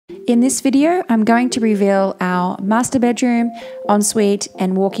In this video, I'm going to reveal our master bedroom, ensuite,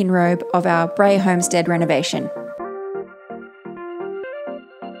 and walk-in robe of our Bray homestead renovation.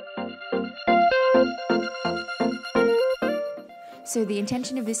 So the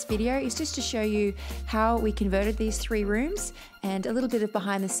intention of this video is just to show you how we converted these 3 rooms and a little bit of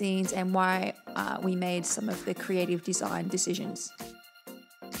behind the scenes and why we made some of the creative design decisions.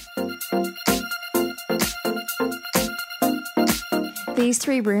 These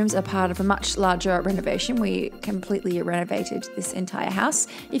 3 rooms are part of a much larger renovation. We completely renovated this entire house.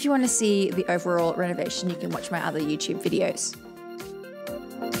 If you want to see the overall renovation, you can watch my other YouTube videos.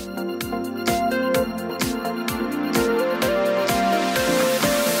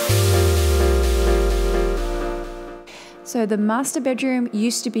 So the master bedroom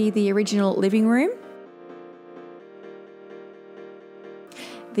used to be the original living room.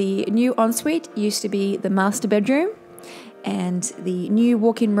 The new ensuite used to be the master bedroom. And the new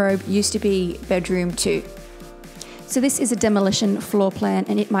walk-in robe used to be bedroom 2. So this is a demolition floor plan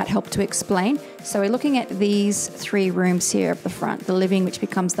and it might help to explain. So we're looking at these 3 rooms here at the front, the living, which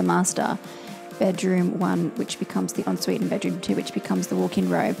becomes the master, bedroom 1, which becomes the ensuite, and bedroom 2, which becomes the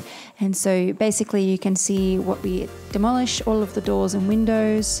walk-in robe. And so basically you can see what we demolish, all of the doors and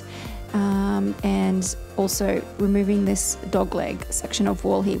windows, and also removing this dogleg section of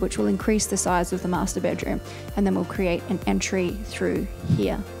wall here, which will increase the size of the master bedroom, and then we'll create an entry through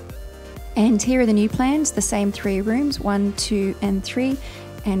here. And here are the new plans, the same 3 rooms, 1, 2, and 3,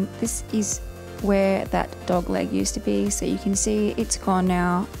 and this is where that dogleg used to be. So you can see it's gone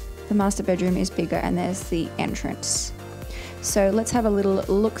now. The master bedroom is bigger, and there's the entrance. So let's have a little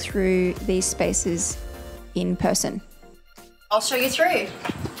look through these spaces in person. I'll show you through.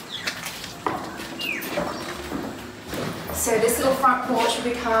 So this little front porch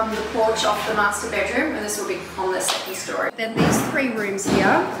will become the porch of the master bedroom, and this will be on the 2nd story. Then these 3 rooms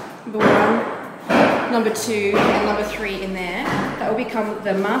here, number 1, number 2, and number 3 in there, that will become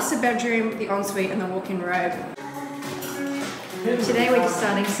the master bedroom, the ensuite, and the walk-in robe. Today we're just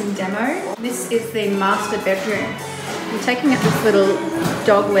starting some demo. This is the master bedroom. I'm taking out this little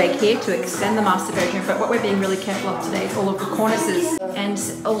dog leg here to extend the master bedroom, but what we're being really careful of today is all of the cornices.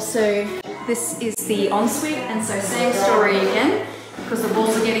 And also this is the ensuite, and so same story again, because the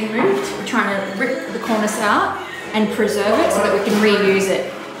walls are getting moved. We're trying to rip the cornice out and preserve it so that we can reuse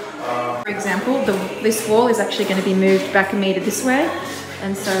it. For example, this wall is actually going to be moved back a metre this way,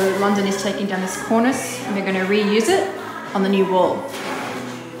 and so London is taking down this cornice and we're going to reuse it on the new wall.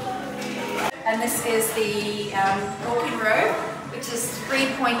 And this is the walk-in robe, which is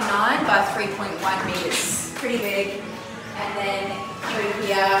 3.9 by 3.1 metres. Pretty big. And then through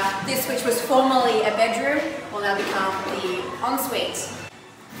here, this which was formerly a bedroom will now become the ensuite.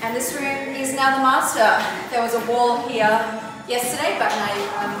 And this room is now the master. There was a wall here yesterday, but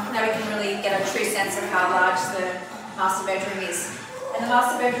now we can really get a true sense of how large the master bedroom is. And the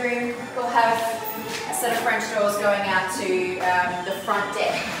master bedroom will have a set of French doors going out to the front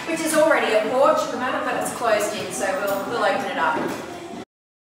deck, which is already a porch at the moment, but it's closed in, so we'll open it up.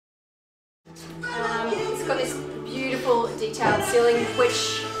 It's got this beautiful detailed ceiling,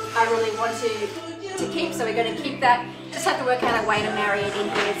 which I really want to keep, so we're going to keep that. Just have to work out a way to marry it in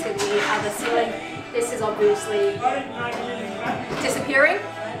here to the other ceiling. This is obviously disappearing,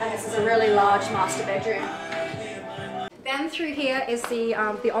 and this is a really large master bedroom. Then through here is the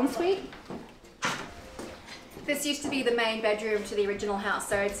ensuite. This used to be the main bedroom to the original house,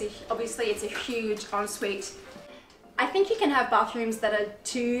 so obviously it's a huge ensuite. I think you can have bathrooms that are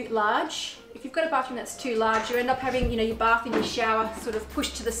too large. If you've got a bathroom that's too large, you end up having, your bath and your shower sort of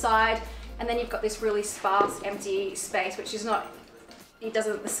pushed to the side, and then you've got this really sparse, empty space, which is not,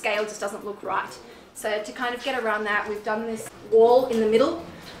 the scale just doesn't look right. So to kind of get around that, we've done this wall in the middle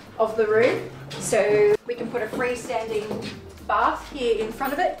of the room, so we can put a freestanding bath here in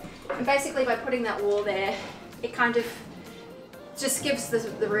front of it, and basically by putting that wall there, it kind of just gives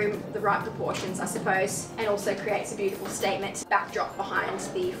the room the right proportions, I suppose, and also creates a beautiful statement backdrop behind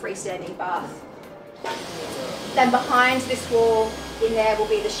the freestanding bath. Then behind this wall in there will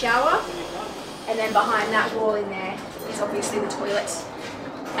be the shower, and then behind that wall in there is obviously the toilet,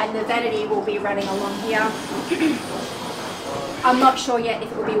 and the vanity will be running along here. I'm not sure yet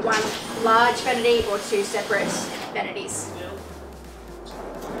if it will be one large vanity or 2 separate vanities.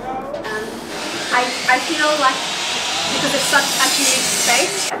 I feel like because it's such a huge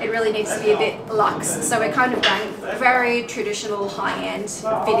space, it really needs to be a bit luxe. So we're kind of going very traditional high-end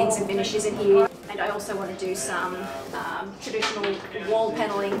fittings and finishes in here. And I also want to do some traditional wall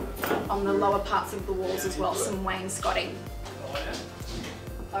paneling on the lower parts of the walls as well, some wainscoting.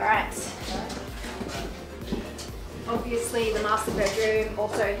 All right. Obviously, the master bedroom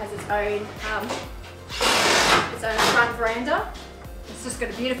also has its own front veranda. It's just got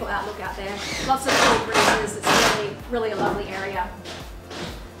a beautiful outlook out there. Lots of cool breezes. It's really a lovely area.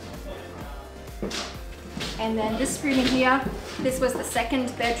 And then this room in here, this was the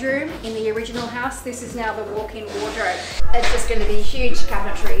second bedroom in the original house. This is now the walk-in wardrobe. It's just going to be huge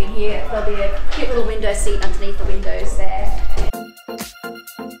cabinetry in here. There'll be a cute little window seat underneath the windows there.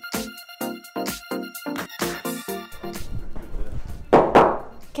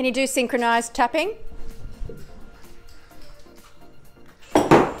 Can you do synchronized tapping?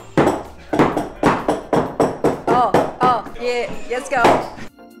 Oh, yeah, let's go.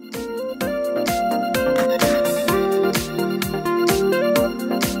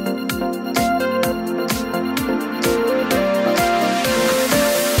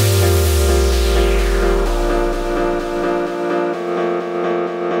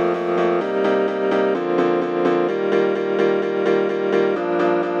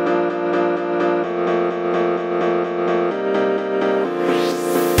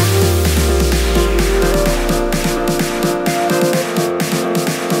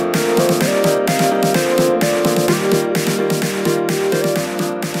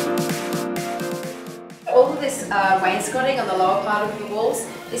 Wainscoting on the lower part of the walls,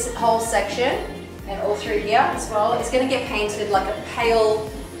 this whole section and all through here as well, is going to get painted like a pale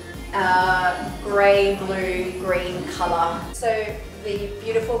grey, blue, green colour. So the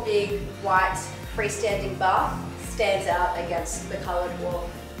beautiful big white freestanding bath stands out against the coloured wall.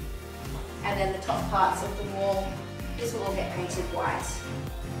 And then the top parts of the wall, this will all get painted white.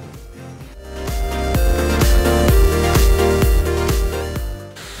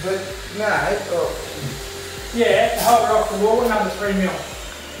 But no, yeah, to hold it off the wall, another 3 mil.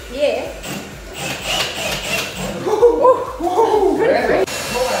 Yeah. Good.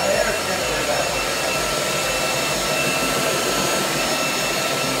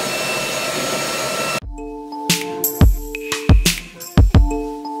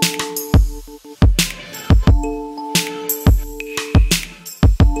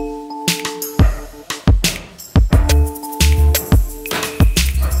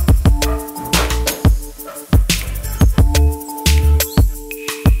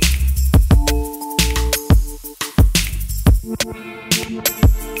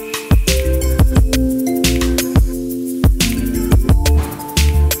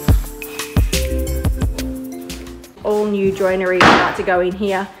 All new joinery about to go in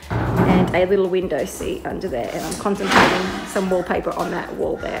here and a little window seat under there, and I'm contemplating some wallpaper on that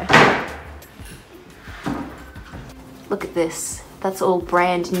wall there. Look at this, that's all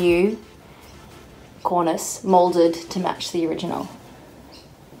brand new cornice moulded to match the original.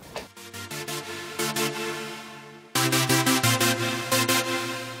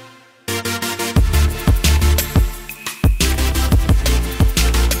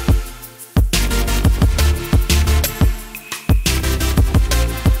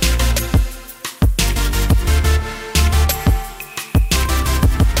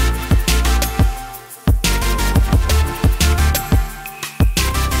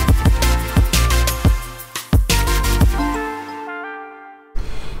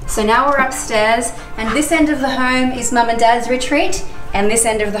 So now we're upstairs, and this end of the home is Mum and Dad's retreat, and this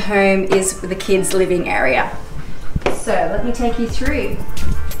end of the home is the kids' living area. So let me take you through.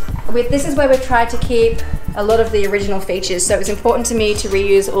 This is where we've tried to keep a lot of the original features, so it was important to me to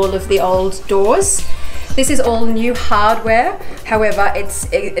reuse all of the old doors. This is all new hardware, however it's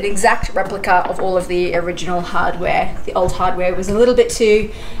an exact replica of all of the original hardware. The old hardware was a little bit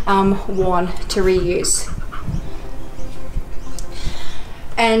too worn to reuse.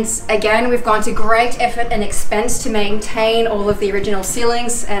 And again, we've gone to great effort and expense to maintain all of the original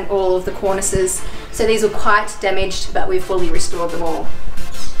ceilings and all of the cornices. So these were quite damaged, but we've fully restored them all.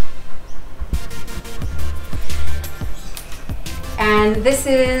 And this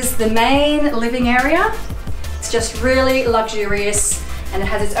is the main living area. It's just really luxurious, and it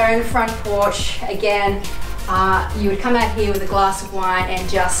has its own front porch. Again, you would come out here with a glass of wine and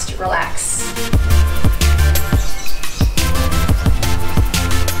just relax.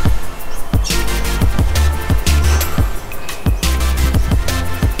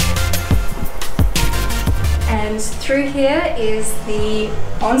 And through here is the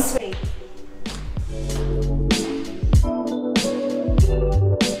ensuite.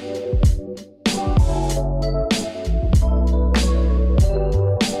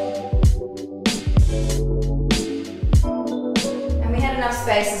 And we had enough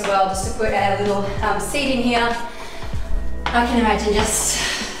space as well just to put a little seat in here. I can imagine just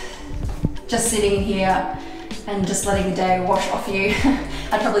sitting in here and just letting the day wash off you.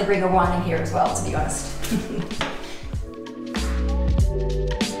 I'd probably bring a wine in here as well, to be honest.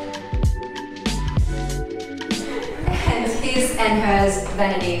 and hers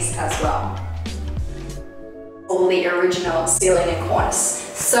vanities as well. All the original ceiling and cornice.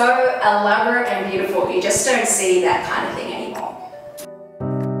 So elaborate and beautiful. You just don't see that kind of thing anymore.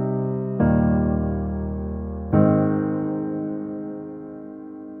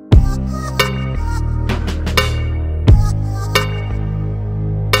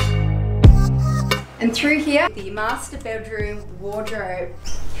 And through here, the master bedroom wardrobe.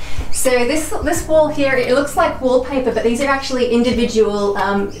 So this wall here, it looks like wallpaper, but these are actually individual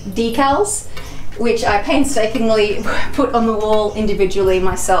decals, which I painstakingly put on the wall individually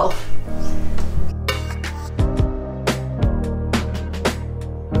myself.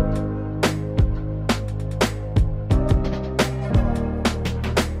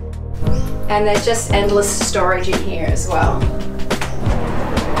 And there's just endless storage in here as well.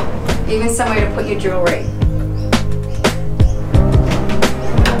 Even somewhere to put your jewellery.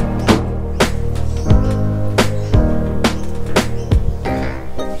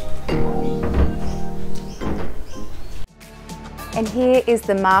 And here is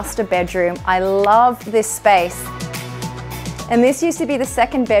the master bedroom. I love this space. And this used to be the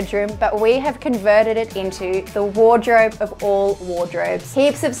second bedroom, but we have converted it into the wardrobe of all wardrobes.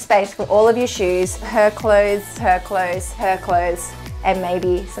 Heaps of space for all of your shoes, her clothes, her clothes, her clothes, and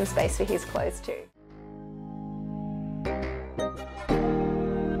maybe some space for his clothes too.